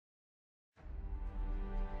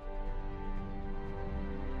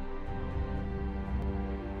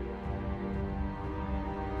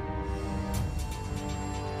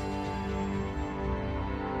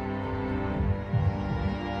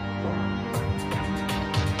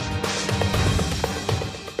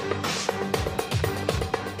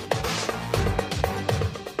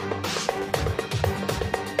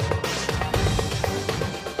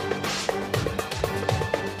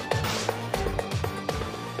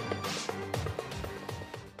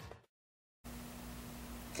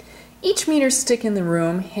Each meter stick in the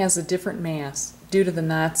room has a different mass due to the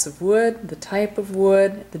knots of wood, the type of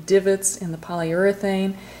wood, the divots in the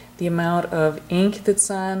polyurethane, the amount of ink that's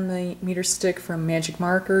on the meter stick from magic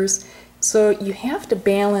markers. So you have to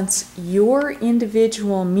balance your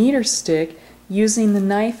individual meter stick using the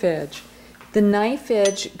knife edge. The knife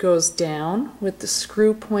edge goes down with the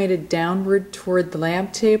screw pointed downward toward the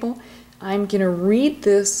lab table. I'm going to read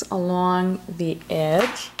this along the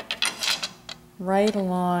edge, right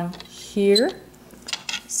along here.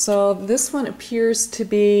 So this one appears to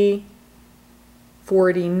be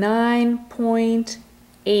 49.8.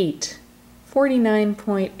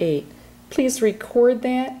 49.8. Please record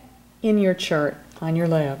that in your chart on your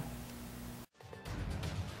lab.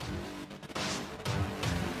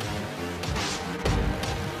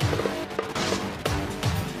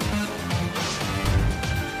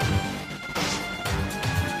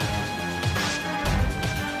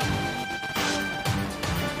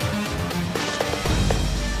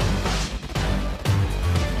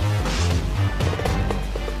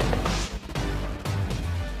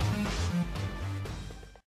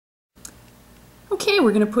 Okay,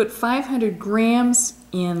 we're going to put 500 grams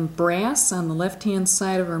in brass on the left-hand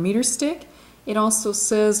side of our meter stick. It also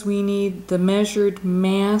says we need the measured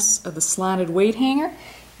mass of the slotted weight hanger.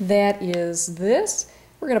 That is this.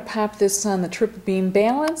 We're going to pop this on the triple beam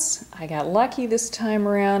balance. I got lucky this time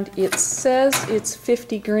around. It says it's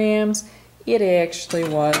 50 grams. It actually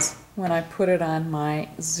was when I put it on my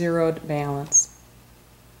zeroed balance.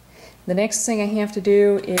 The next thing I have to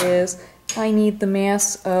do is I need the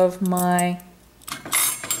mass of my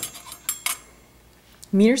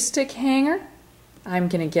meter stick hanger. I'm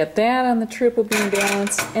going to get that on the triple beam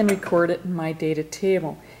balance and record it in my data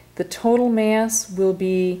table. The total mass will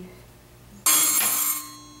be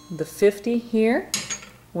the 50 here,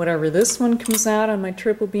 whatever this one comes out on my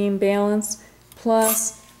triple beam balance,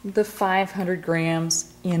 plus the 500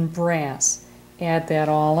 grams in brass. Add that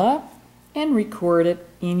all up and record it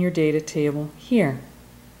in your data table here.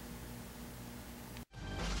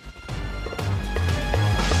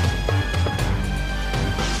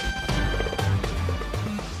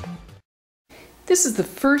 This is the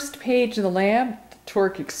first page of the lab, the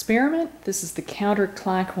torque experiment. This is the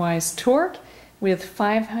counterclockwise torque with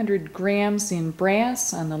 500 grams in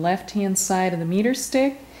brass on the left-hand side of the meter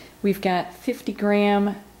stick. We've got 50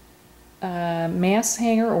 gram mass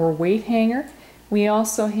hanger or weight hanger. We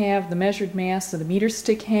also have the measured mass of the meter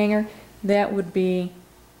stick hanger. That would be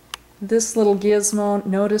this little gizmo.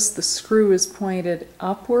 Notice the screw is pointed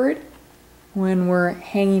upward when we're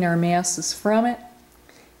hanging our masses from it.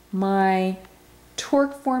 My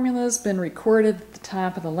torque formula has been recorded at the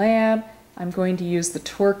top of the lab. I'm going to use the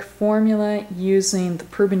torque formula using the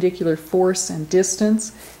perpendicular force and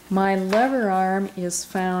distance. My lever arm is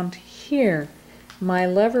found here. My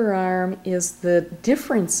lever arm is the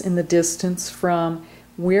difference in the distance from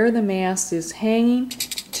where the mass is hanging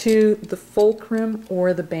to the fulcrum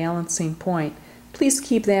or the balancing point. Please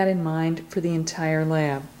keep that in mind for the entire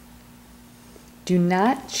lab. Do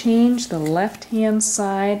not change the left-hand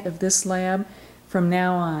side of this lab from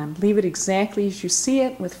now on. Leave it exactly as you see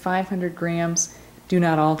it with 500 grams. Do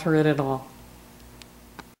not alter it at all.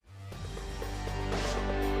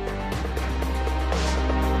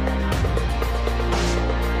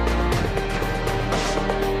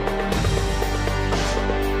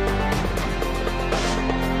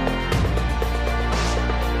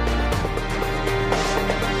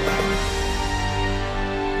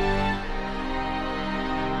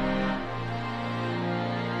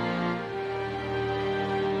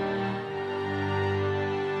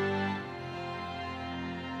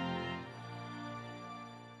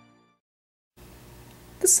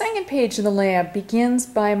 The second page of the lab begins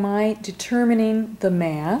by my determining the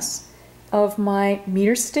mass of my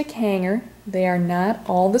meter stick hanger. They are not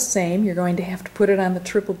all the same. You're going to have to put it on the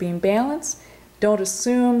triple beam balance. Don't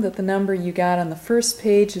assume that the number you got on the first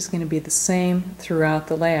page is going to be the same throughout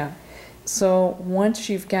the lab. So once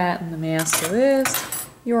you've gotten the mass of this,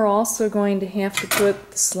 you're also going to have to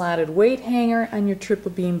put the slotted weight hanger on your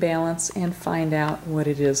triple beam balance and find out what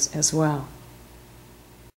it is as well.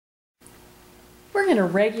 We're going to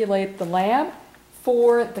regulate the lab.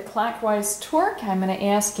 For the clockwise torque, I'm going to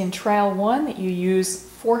ask in trial 1 that you use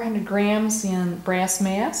 400 grams in brass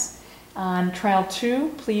mass. On trial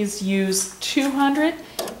 2, please use 200.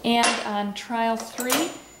 And on trial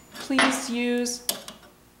 3, please use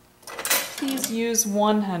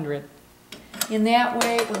 100. In that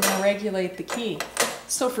way, we're going to regulate the key.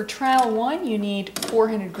 So for trial 1, you need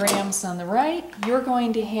 400 grams on the right. You're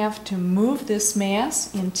going to have to move this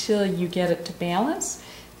mass until you get it to balance.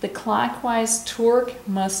 the clockwise torque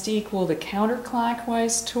must equal the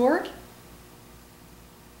counterclockwise torque.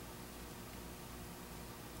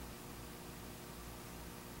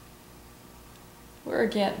 We're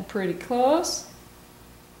getting pretty close.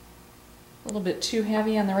 A little bit too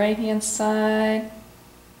heavy on the right-hand side.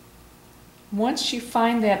 Once you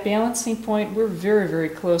find that balancing point, we're very, very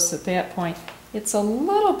close at that point. It's a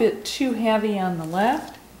little bit too heavy on the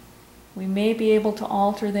left. We may be able to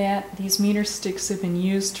alter that. These meter sticks have been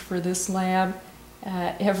used for this lab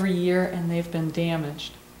every year and they've been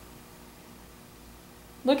damaged.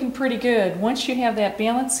 Looking pretty good. Once you have that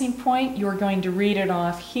balancing point, you're going to read it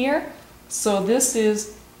off here. So this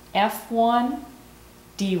is F1,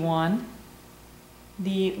 D1.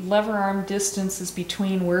 The lever arm distance is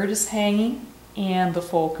between where it is hanging and the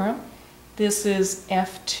fulcrum. This is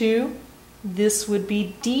F2. This would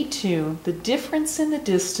be D2, the difference in the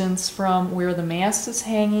distance from where the mass is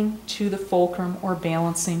hanging to the fulcrum or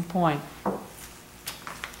balancing point.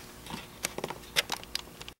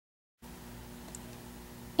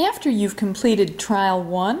 After you've completed trial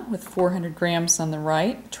 1 with 400 grams on the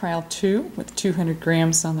right, trial 2 with 200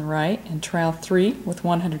 grams on the right, and trial 3 with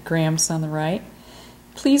 100 grams on the right,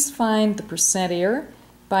 please find the percent error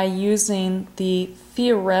by using the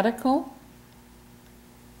theoretical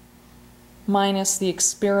minus the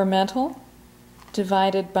experimental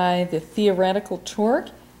divided by the theoretical torque.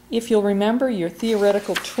 If you'll remember, your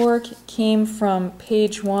theoretical torque came from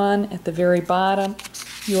page 1 at the very bottom.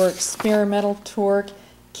 Your experimental torque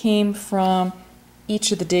came from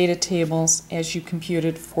each of the data tables as you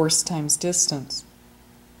computed force times distance.